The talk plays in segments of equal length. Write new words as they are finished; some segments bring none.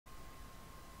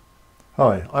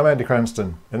Hi, I'm Andy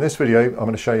Cranston. In this video I'm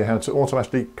going to show you how to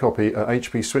automatically copy a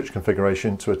HP switch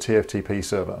configuration to a TFTP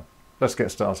server. Let's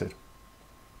get started.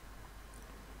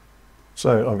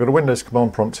 So I've got a Windows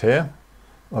command prompt here.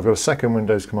 I've got a second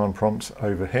Windows command prompt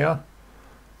over here.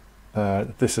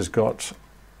 This has got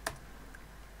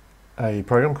a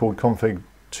program called config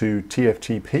to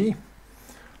TFTP,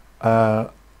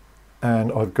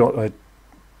 and I've got a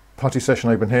party session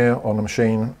open here on the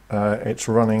machine. It's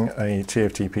running a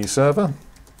TFTP server.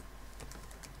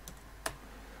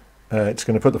 It's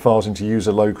going to put the files into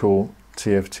user local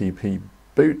TFTP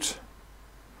boot.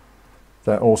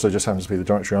 That also just happens to be the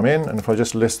directory I'm in, and if I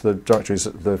just list the directories,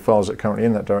 the files that are currently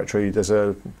in that directory, there's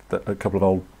a couple of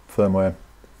old firmware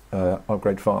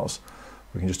upgrade files.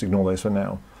 We can just ignore those for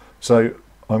now. So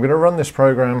I'm going to run this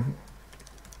program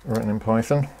written in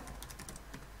Python.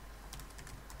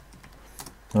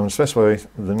 I'm going to specify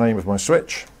the name of my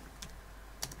switch,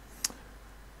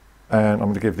 and I'm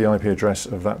going to give the IP address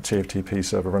of that TFTP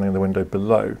server running in the window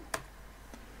below.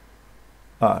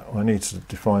 I need to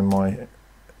define my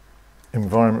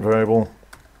environment variable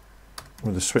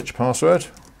with the switch password,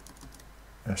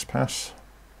 spass.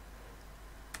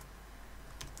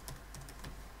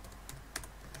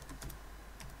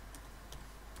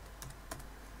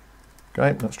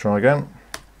 Okay, let's try again.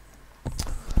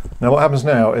 Now what happens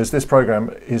now is this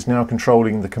program is now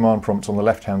controlling the command prompt on the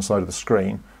left hand side of the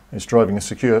screen. It's driving a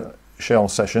secure shell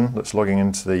session that's logging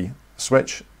into the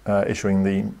switch, issuing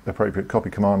the appropriate copy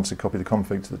command to copy the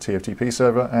config to the TFTP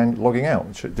server, and logging out,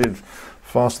 which it did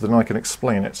faster than I can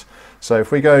explain it. So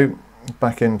if we go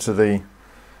back into the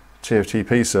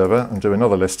TFTP server and do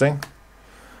another listing,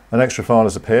 an extra file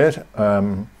has appeared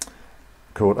called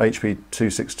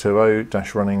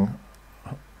hp2620-running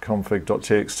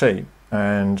config.txt.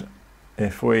 And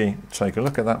if we take a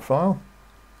look at that file,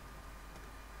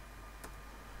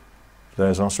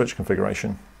 there's our switch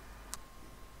configuration.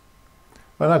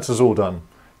 And that's us all done.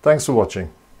 Thanks for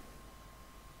watching.